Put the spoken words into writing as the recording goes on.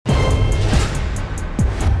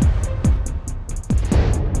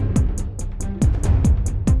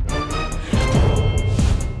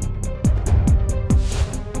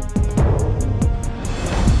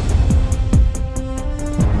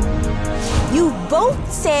You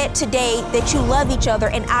both said today that you love each other,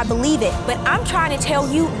 and I believe it, but I'm trying to tell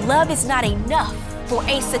you, love is not enough for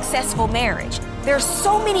a successful marriage. There's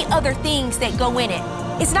so many other things that go in it.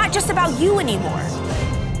 It's not just about you anymore.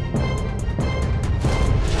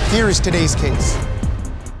 Here is today's case.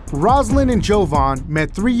 Rosalind and Jovan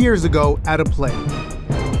met 3 years ago at a play.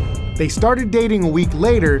 They started dating a week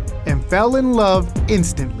later and fell in love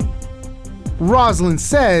instantly. Rosalind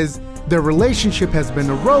says their relationship has been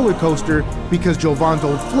a roller coaster because Jovan's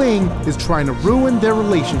old fling is trying to ruin their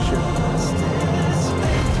relationship.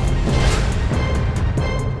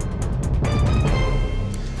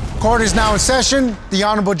 Court is now in session. The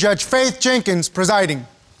Honorable Judge Faith Jenkins presiding.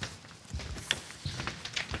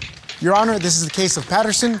 Your Honor, this is the case of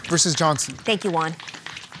Patterson versus Johnson. Thank you, Juan.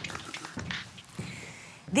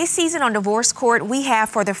 This season on Divorce Court, we have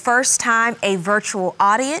for the first time a virtual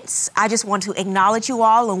audience. I just want to acknowledge you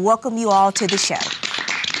all and welcome you all to the show.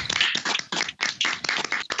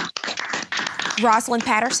 Rosalind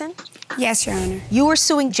Patterson? Yes, Your Honor. You are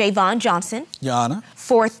suing Jovan Johnson. Your Honor.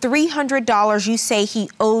 For $300 you say he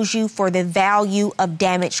owes you for the value of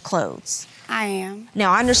damaged clothes. I am.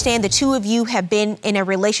 Now, I understand the two of you have been in a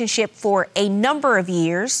relationship for a number of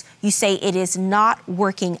years. You say it is not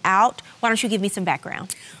working out. Why don't you give me some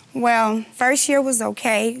background? Well, first year was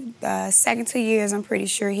okay. The second 2 years, I'm pretty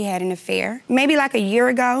sure he had an affair. Maybe like a year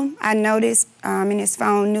ago, I noticed in his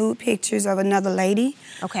phone nude pictures of another lady.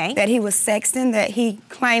 Okay. That he was sexting, that he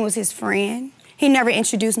claimed was his friend. He never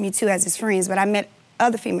introduced me to as his friends, but I met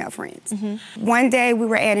other female friends. Mm-hmm. One day we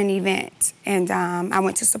were at an event and I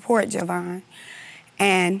went to support Jovan,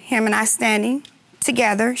 and him and I standing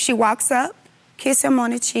together. She walks up, kiss him on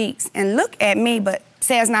the cheeks, and look at me, but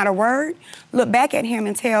says not a word. Look back at him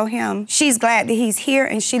and tell him she's glad that he's here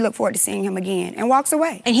and she look forward to seeing him again, and walks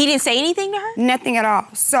away. And he didn't say anything to her? Nothing at all.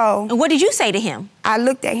 So. And what did you say to him? I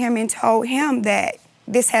looked at him and told him that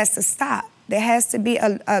this has to stop. There has to be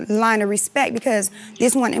a line of respect, because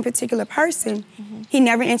this one in particular person, he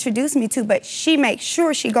never introduced me to, but she makes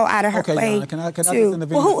sure she go out of her way to.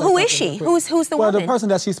 Well, who is she? Who's the woman? Well, the person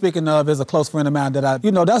that she's speaking of is a close friend of mine that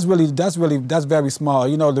that's very small.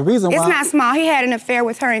 You know, the reason why... It's not small. He had an affair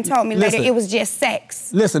with her and told me later it was just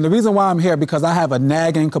sex. Listen, the reason why I'm here because I have a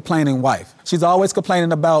nagging, complaining wife. She's always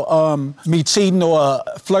complaining about me cheating or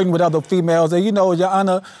flirting with other females. And you know, Your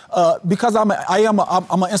Honor, because I'm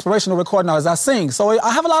an inspirational recording artist, I sing. So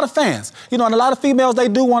I have a lot of fans. You know, and a lot of females, they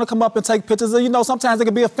do want to come up and take pictures. And, you know, sometimes it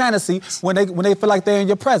can be a fantasy when they feel like they're in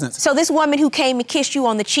your presence. So this woman who came and kissed you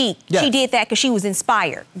on the cheek, she did that because she was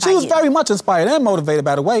inspired by She was very much inspired and motivated,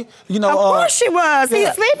 by the way. You know, of course she was.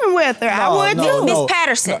 He's sleeping with her. I would too. Miss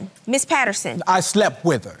Patterson. Miss Patterson. I slept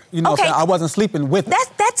with her. You know, I wasn't sleeping with her.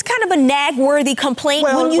 That's kind of a nag-worthy complaint,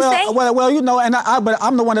 wouldn't you say? Well, you know, but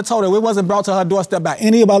I'm the one that told her it wasn't brought to her doorstep by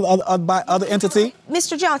any other entity.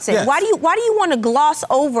 Mr. Johnson, why do you want to gloss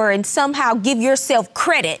over and somehow give yourself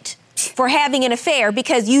credit for having an affair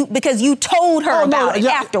because you told her about it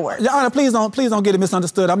afterwards? Your Honor, please don't get it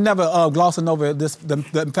misunderstood. I'm never glossing over the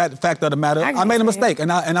fact of the matter. I made a mistake,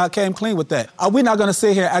 and I came clean with that. We're not going to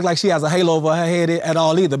sit here and act like she has a halo over her head at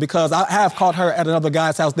all either, because I have caught her at another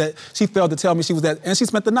guy's house that she failed to tell me she was at, and she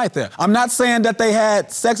spent the night there. I'm not saying that they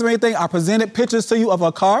had sex or anything. I presented pictures to you of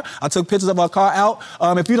her car. I took pictures of her car out.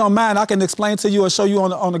 If you don't mind, I can explain to you or show you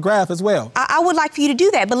on the graph as well. I would like for you to do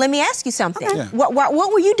that, but let me ask you something. Okay. What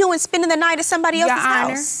were you doing spending the night at somebody else's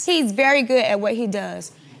house? He's very good at what he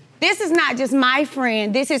does. This is not just my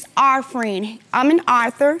friend. This is our friend. I'm an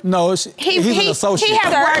Arthur. No, he's an associate. He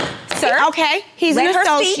has worked. Sir, okay, he's an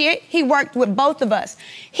associate. He worked with both of us.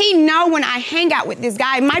 He know when I hang out with this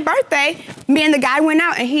guy. My birthday, me and the guy went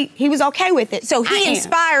out, and he was okay with it. So he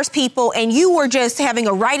inspires people, and you were just having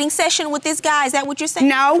a writing session with this guy? Is that what you're saying?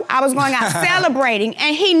 No, I was going out celebrating,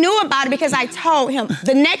 and he knew about it because I told him.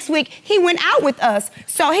 The next week, he went out with us,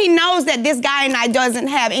 so he knows that this guy and I doesn't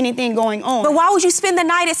have anything going on. But why would you spend the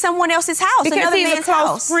night at someone else's house? Because he's a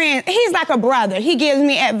close friend. He's like a brother. He gives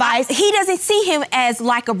me advice. He doesn't see him as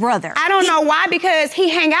like a brother. I don't know why, because he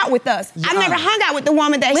hang out with us. I've never hung out with the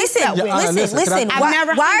woman that he slept with. Listen.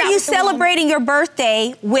 Why are you celebrating your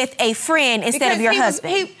birthday with a friend instead of your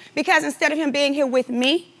husband? Because instead of him being here with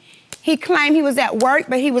me, he claimed he was at work,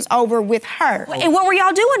 but he was over with her. And what were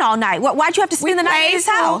y'all doing all night? Why'd you have to spend the night at his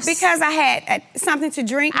house? Because I had something to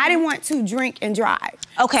drink. I didn't want to drink and drive.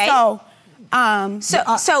 Okay. So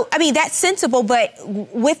I mean, that's sensible, but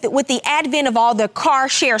with the advent of all the car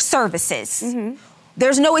share services,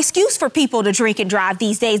 there's no excuse for people to drink and drive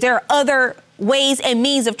these days. There are other ways and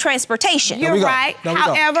means of transportation. You're right.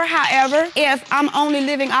 However, if I'm only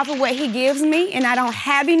living off of what he gives me and I don't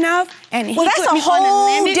have enough, And well, that's a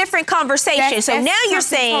whole different conversation. So now you're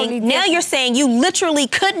saying you literally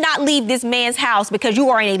could not leave this man's house because you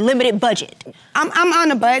are in a limited budget. I'm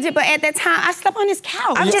on a budget, but at that time I slept on his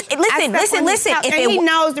couch. Listen. If he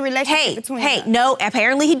knows the relationship between us. No,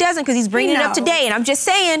 apparently he doesn't because he's bringing it up today. And I'm just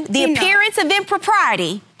saying the appearance of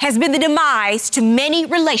impropriety has been the demise to many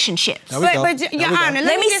relationships. But Your Honor,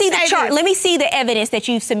 let me see the chart. Let me see the evidence that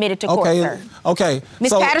you've submitted to court, sir. Okay.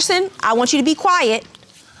 Ms. Patterson, I want you to be quiet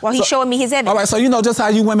while he's showing me his evidence. All right, so you know just how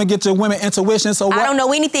you women get your women intuition. So I don't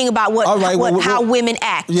know anything about how women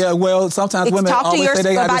act. Yeah, well, sometimes women always say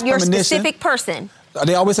they got this premonition. Talk to your specific person.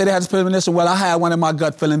 They always say they had this premonition. Well, I had one in my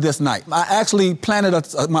gut feeling this night. I actually planted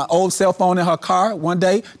my old cell phone in her car one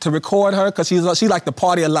day to record her because she liked to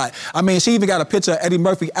party a lot. I mean, she even got a picture of Eddie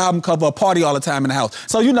Murphy album cover of Party All the Time in the house.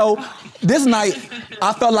 So, you know, this night,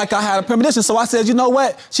 I felt like I had a premonition. So I said, you know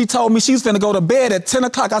what? She told me she was finna go to bed at 10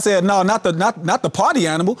 o'clock. I said, no, not the party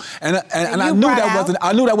animal. And I knew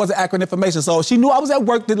that wasn't accurate information. So she knew I was at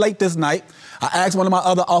work late this night. I asked one of my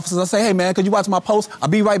other officers, I say, hey man, could you watch my post? I'll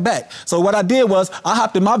be right back. So what I did was I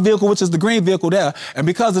hopped in my vehicle, which is the green vehicle there, and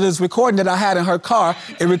because of this recording that I had in her car,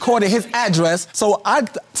 it recorded his address. So I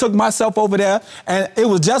took myself over there, and it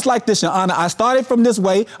was just like this, Your Honor. I started from this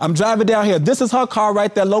way. I'm driving down here. This is her car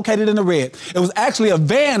right there, located in the red. It was actually a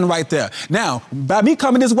van right there. Now, by me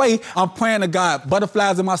coming this way, I'm praying to God,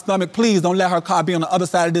 butterflies in my stomach, please don't let her car be on the other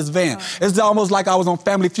side of this van. It's almost like I was on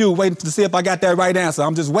Family Feud waiting to see if I got that right answer.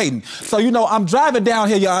 I'm just waiting. So, you know, I'm driving down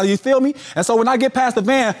here, Your Honor, you feel me? And so when I get past the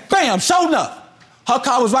van, bam, sure enough, her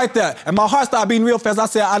car was right there. And my heart started beating real fast. I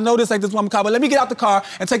said, I know this ain't this woman's car, but let me get out the car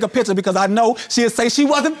and take a picture because I know she'll say she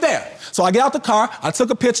wasn't there. So I get out the car, I took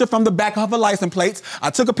a picture from the back of her license plates, I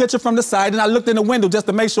took a picture from the side, and I looked in the window just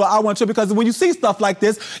to make sure I wasn't tripping because when you see stuff like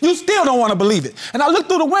this, you still don't want to believe it. And I looked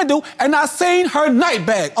through the window and I seen her night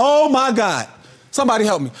bag. Oh my God. Somebody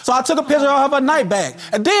help me. So I took a picture of her night bag.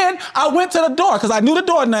 And then I went to the door because I knew the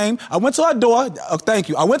door name. I went to her door. Thank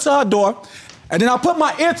you. I went to her door. And then I put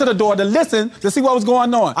my ear to the door to listen to see what was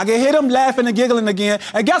going on. I could hear them laughing and giggling again.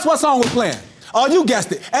 And guess what song was playing? Oh, you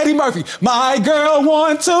guessed it. Eddie Murphy. My girl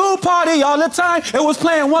want to party all the time. It was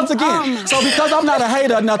playing once again. So because I'm not a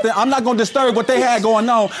hater or nothing, I'm not going to disturb what they had going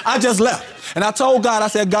on. I just left. And I told God, I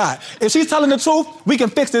said, God, if she's telling the truth, we can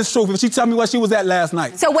fix this truth. If she tell me where she was at last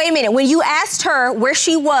night. So wait a minute. When you asked her where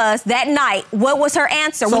she was that night, what was her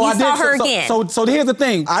answer when you saw her again? So here's the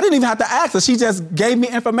thing. I didn't even have to ask her. She just gave me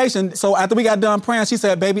information. So after we got done praying, she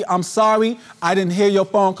said, baby, I'm sorry. I didn't hear your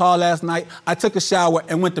phone call last night. I took a shower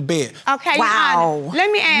and went to bed. Okay, wow.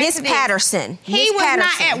 Let me ask Miss Patterson. He was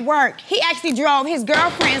not at work. He actually drove his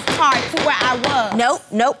girlfriend's car to where I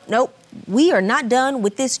was. Nope. We are not done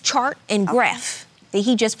with this chart and graph that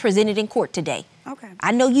he just presented in court today. Okay.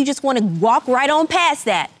 I know you just want to walk right on past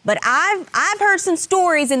that, but I've heard some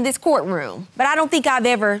stories in this courtroom, but I don't think I've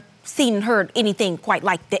ever seen and heard anything quite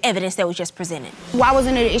like the evidence that was just presented. Why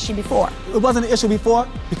wasn't it an issue before? It wasn't an issue before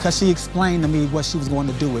because she explained to me what she was going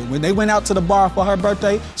to do. When they went out to the bar for her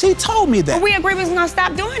birthday, she told me that. But we agreed we was going to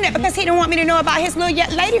stop doing that because he didn't want me to know about his little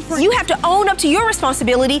lady friend. You have to own up to your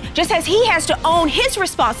responsibility just as he has to own his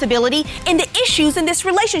responsibility in the issues in this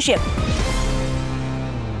relationship.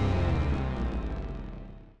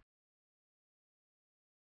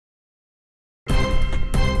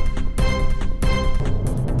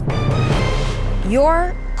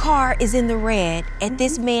 Your car is in the red at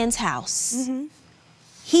this man's house.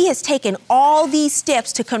 He has taken all these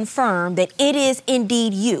steps to confirm that it is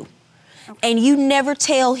indeed you. And you never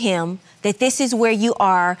tell him that this is where you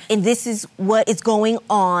are and this is what is going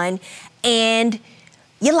on, and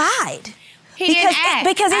you lied.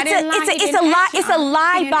 Because it's a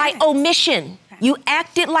lie by omission. You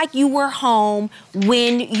acted like you were home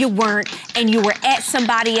when you weren't, and you were at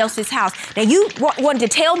somebody else's house. Now, you wanted to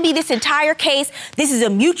tell me this entire case, this is a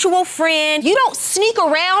mutual friend. You don't sneak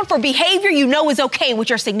around for behavior you know is okay with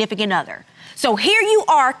your significant other. So here you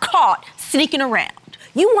are caught sneaking around.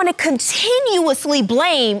 You want to continuously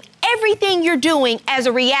blame everything you're doing as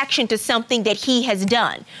a reaction to something that he has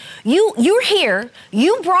done. You're here,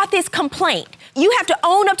 you brought this complaint. You have to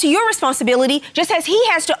own up to your responsibility just as he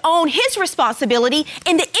has to own his responsibility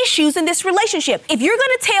in the issues in this relationship. If you're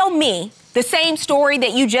going to tell me the same story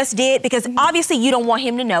that you just did, because obviously you don't want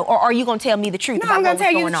him to know, or are you going to tell me the truth about what's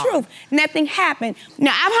going on? No, I'm going to tell you the truth. Nothing happened.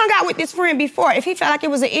 Now, I've hung out with this friend before. If he felt like it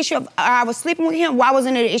was an issue of I was sleeping with him, why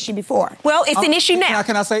wasn't it an issue before? Well, it's an issue now.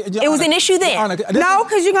 Can I say? It was an issue then. No,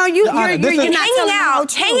 because you're going you're not telling the whole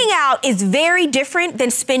truth. Hanging out is very different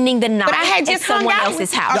than spending the night at someone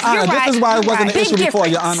else's house. Your Honor, this is why it wasn't an issue before,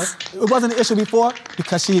 Your Honor. Difference. It wasn't an issue before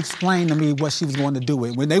because she explained to me what she was going to do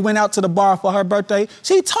with it. When they went out to the bar for her birthday,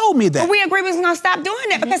 she told me that. But we agreed we was going to stop doing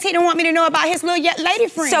that because he didn't want me to know about his little lady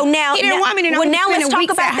friend. So now, he didn't want me to know. Well, now let's talk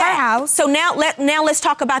about that. House. So now let's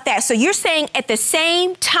talk about that. So you're saying at the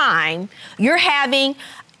same time you're having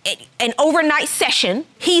an overnight session,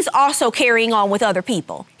 he's also carrying on with other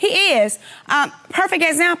people. He is. Perfect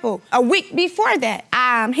example. A week before that,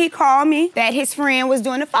 he called me that his friend was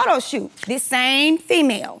doing a photo shoot. This same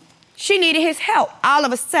female. She needed his help all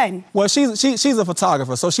of a sudden. Well, she's a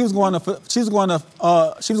photographer, so she was going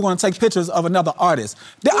to take pictures of another artist.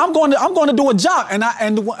 I'm going to do a job,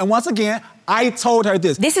 and once again, I told her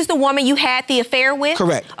this. This is the woman you had the affair with?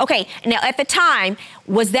 Correct. Okay, now at the time,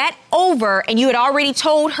 was that over and you had already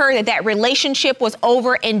told her that relationship was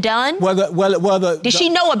over and done? Did she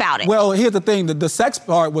know about it? Well, here's the thing, the sex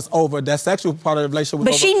part was over, that sexual part of the relationship was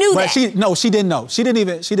over. But she knew that? No, she didn't know. She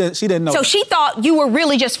didn't know. So she thought you were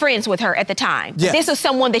really just friends with her at the time? Yes. This was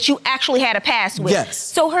someone that you actually had a past with? Yes.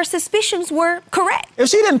 So her suspicions were correct? If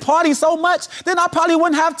she didn't party so much, then I probably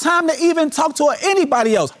wouldn't have time to even talk to her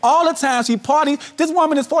anybody else. All the time she party. This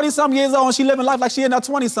woman is 40-something years old and she living life like she in her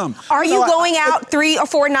 20-something. Are you going out 3 or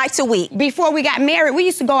 4 nights a week? Before we got married, we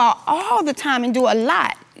used to go out all the time and do a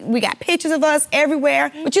lot. We got pictures of us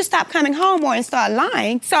everywhere, but you stopped coming home more and started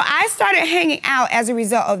lying. So I started hanging out as a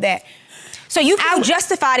result of that. So you feel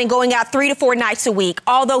justified in going out 3 to 4 nights a week,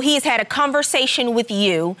 although he has had a conversation with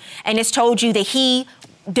you and has told you that he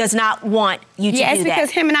does not want you to do that. Yes,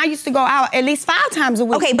 because him and I used to go out at least 5 times a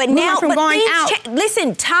week. Okay, but we now, from going out.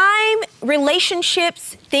 Listen, time,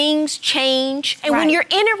 relationships, things change. And when you're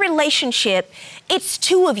in a relationship, it's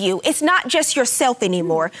 2 of you. It's not just yourself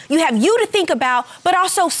anymore. You have you to think about, but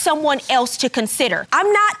also someone else to consider.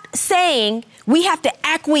 I'm not saying we have to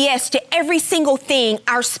acquiesce to every single thing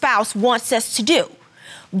our spouse wants us to do.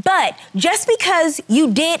 But just because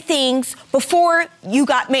you did things before you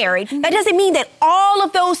got married, that doesn't mean that all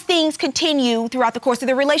of those things continue throughout the course of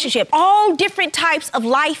the relationship. All different types of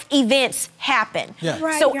life events happen. Yeah.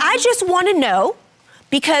 Right, So I just want to know,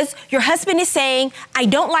 because your husband is saying, I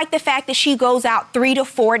don't like the fact that she goes out 3 to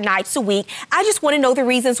 4 nights a week. I just want to know the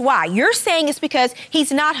reasons why. You're saying it's because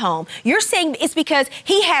he's not home. You're saying it's because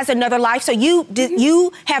he has another life, so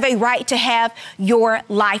you have a right to have your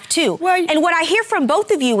life too. Well, and what I hear from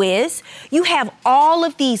both of you is you have all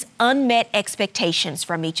of these unmet expectations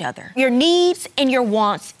from each other. Your needs and your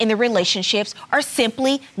wants in the relationships are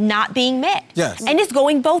simply not being met. Yes. And it's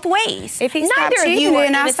going both ways. If he stopped Neither of cheating, you are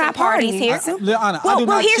then I'll innocent stop parties partying. here.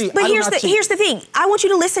 Here's the thing. I want you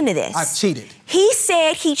to listen to this. I've cheated. He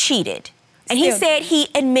said he cheated, and he said he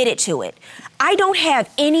admitted to it. I don't have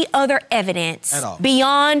any other evidence at all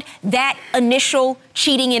beyond that initial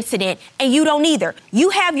cheating incident, and you don't either. You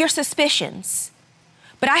have your suspicions,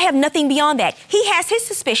 but I have nothing beyond that. He has his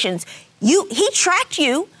suspicions. He tracked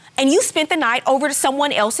you, and you spent the night over to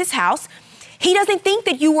someone else's house. He doesn't think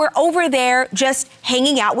that you were over there just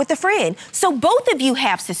hanging out with a friend. So both of you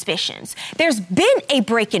have suspicions. There's been a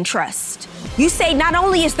break in trust. You say not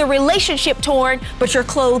only is the relationship torn, but your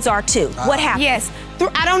clothes are too. What happened? Yes.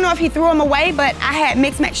 I don't know if he threw them away, but I had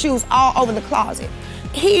mixed-match shoes all over the closet.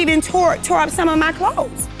 He even tore up some of my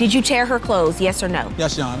clothes. Did you tear her clothes, yes or no?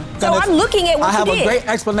 Yes, Your Honor. So I'm looking at what you did. I have a great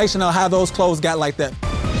explanation of how those clothes got like that.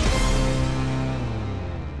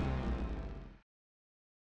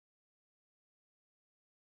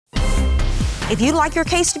 If you'd like your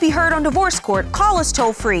case to be heard on divorce court, call us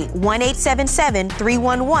toll-free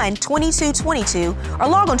 1-877-311-2222 or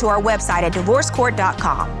log on to our website at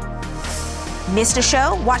divorcecourt.com. Missed a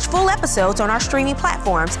show? Watch full episodes on our streaming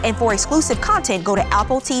platforms, and for exclusive content, go to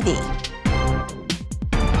Apple TV.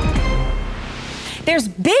 There's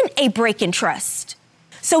been a break in trust.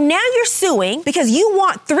 So now you're suing because you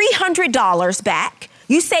want $300 back.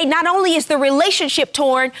 You say not only is the relationship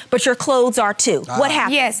torn, but your clothes are too. What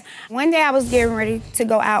happened? Yes. One day I was getting ready to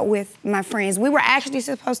go out with my friends. We were actually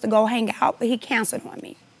supposed to go hang out, but he canceled on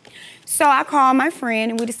me. So I called my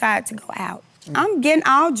friend and we decided to go out. I'm getting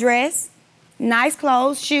all dressed, nice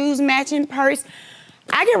clothes, shoes matching, purse.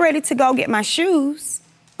 I get ready to go get my shoes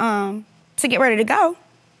to get ready to go.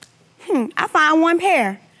 I find one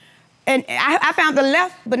pair. And I found the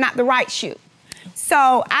left, but not the right shoe.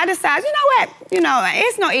 So I decided,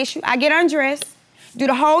 it's no issue. I get undressed, do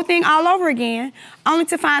the whole thing all over again, only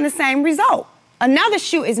to find the same result. Another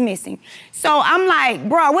shoe is missing. So I'm like,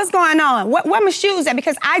 bro, what's going on? Where my shoes at?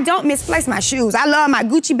 Because I don't misplace my shoes. I love my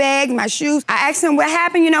Gucci bag, my shoes. I asked him what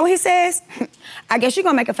happened. You know what he says? I guess you're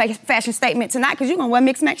going to make a fashion statement tonight because you're going to wear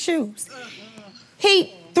mixed-match shoes.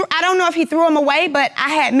 He I don't know if he threw them away, but I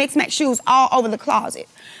had mixed match shoes all over the closet.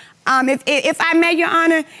 If I may, Your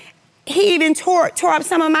Honor, he even tore up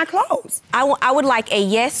some of my clothes. I would like a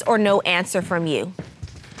yes or no answer from you.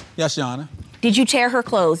 Yes, Your Honor. Did you tear her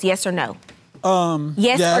clothes, yes or no?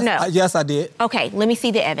 Yes or no? Yes, I did. Okay, let me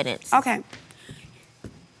see the evidence. Okay.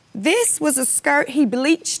 This was a skirt he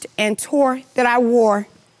bleached and tore that I wore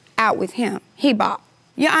out with him. He bought.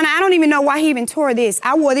 Your Honor, I don't even know why he even tore this.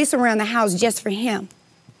 I wore this around the house just for him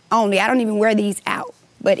only. I don't even wear these out,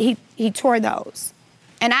 but he tore those.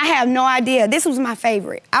 And I have no idea. This was my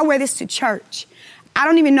favorite. I wear this to church. I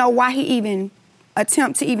don't even know why he even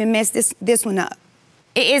attempt to even mess this one up.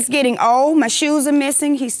 It's getting old. My shoes are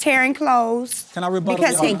missing. He's tearing clothes. Can I rebuttal?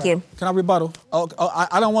 Thank you. Can I rebuttal?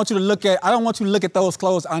 I don't want you to look at those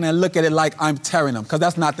clothes and look at it like I'm tearing them, because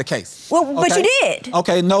that's not the case. Well, but you did.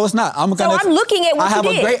 Okay, no, it's not. I'm looking at what you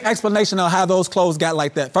did. I have a great explanation of how those clothes got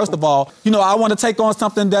like that. First of all, I want to take on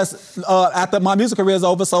something that's after my music career is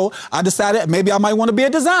over, so I decided maybe I might want to be a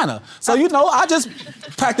designer. So I just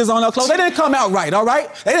practice on those clothes. They didn't come out right, all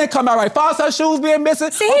right? They didn't come out right. Far as her shoes being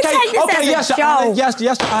missing. See, he takes this as a joke.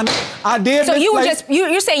 Yes, Your Honor. I did. So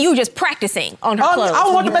you're saying you were just practicing on her clothes.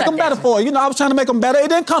 I wanted to make them better for her. I was trying to make them better. It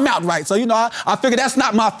didn't come out right. So, I figured that's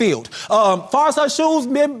not my field. Far as her shoes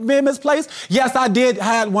being misplaced, yes, I did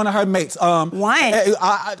have one of her mates. One?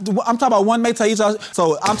 I'm talking about one mate to each other.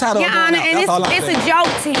 So I'm tired of Your going Honor, out. and That's all I'm it's saying. a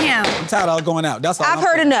joke to him. I'm tired of going out. That's all I've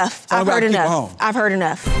heard enough. So I've heard keep her enough. home. I've heard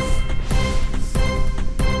enough.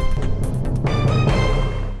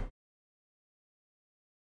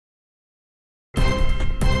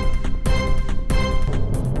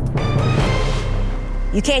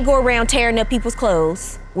 You can't go around tearing up people's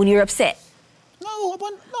clothes when you're upset. No, I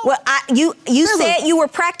wasn't. No. Well, you said you were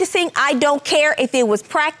practicing. I don't care if it was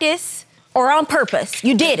practice or on purpose.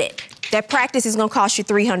 You did it. That practice is going to cost you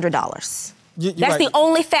 $300. That's right. the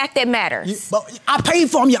only fact that matters. But I paid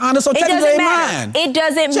for them, Your Honor, so technically they ain't mine. It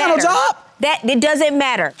doesn't Channel matter. job? It doesn't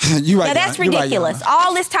matter. You right, now, that's Your Honor. ridiculous. You right,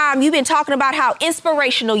 all this time, you've been talking about how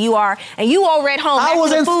inspirational you are, and you over at home I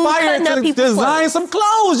was inspired to design clothes. some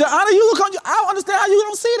clothes, Your Honor. I don't understand how you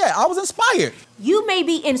don't see that. I was inspired. You may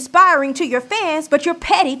be inspiring to your fans, but you're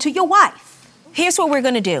petty to your wife. Here's what we're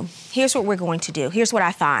going to do. Here's what we're going to do. Here's what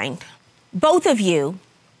I find. Both of you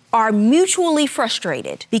are mutually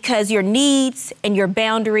frustrated because your needs and your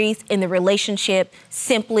boundaries in the relationship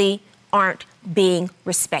simply aren't being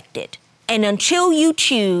respected. And until you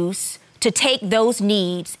choose to take those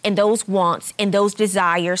needs and those wants and those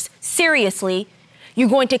desires seriously, you're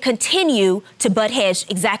going to continue to butt heads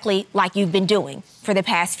exactly like you've been doing for the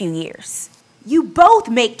past few years. You both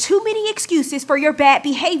make too many excuses for your bad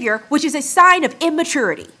behavior, which is a sign of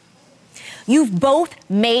immaturity. You've both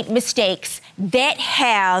made mistakes that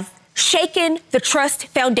have shaken the trust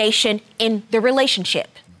foundation in the relationship.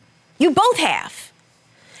 You both have.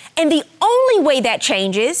 And the only way that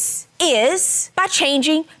changes is by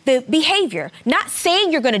changing the behavior. Not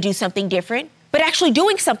saying you're going to do something different, but actually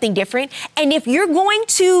doing something different. And if you're going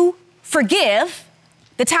to forgive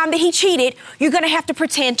the time that he cheated, you're going to have to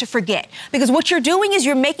pretend to forget. Because what you're doing is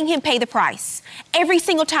you're making him pay the price. Every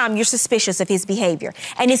single time you're suspicious of his behavior.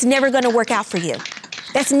 And it's never going to work out for you.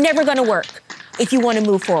 That's never going to work if you want to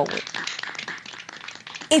move forward.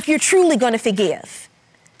 If you're truly going to forgive,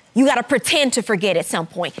 you got to pretend to forget at some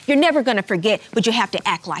point. You're never going to forget, but you have to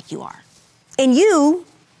act like you are. And you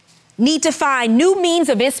need to find new means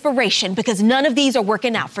of inspiration because none of these are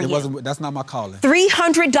working out for you. That's not my calling.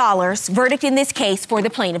 $300 verdict in this case for the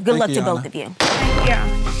plaintiff. Good luck to both of you. Thank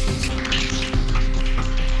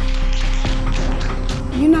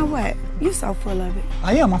you. You know what? You're so full of it.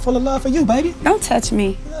 I am. I'm full of love for you, baby. Don't touch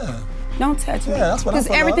me. Yeah. Don't touch me. Yeah, that's what I'm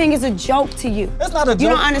Because everything is a joke to you. It's not a joke. You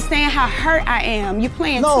don't understand how hurt I am. You're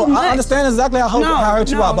playing no, too much. I understand exactly how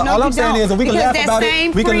hurt you are. But all I'm saying is that we can laugh about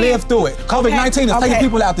it. We can live through it. COVID-19 is taking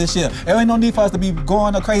people out this year. There ain't no need for us to be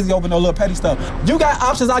going crazy over no little petty stuff. You got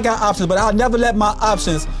options, I got options, but I'll never let my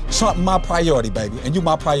options trump my priority, baby. And you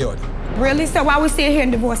my priority. Really? So why we sit here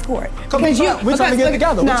in divorce court? We're trying to get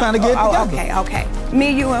together. We're trying to get together. Okay.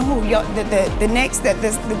 Me, you, and who?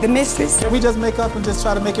 The mistress? Can we just make up and just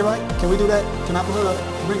try to make it right? Can we do that? Can I put her up?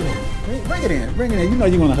 Bring it in. Bring it in. You know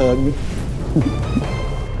you want to hug me.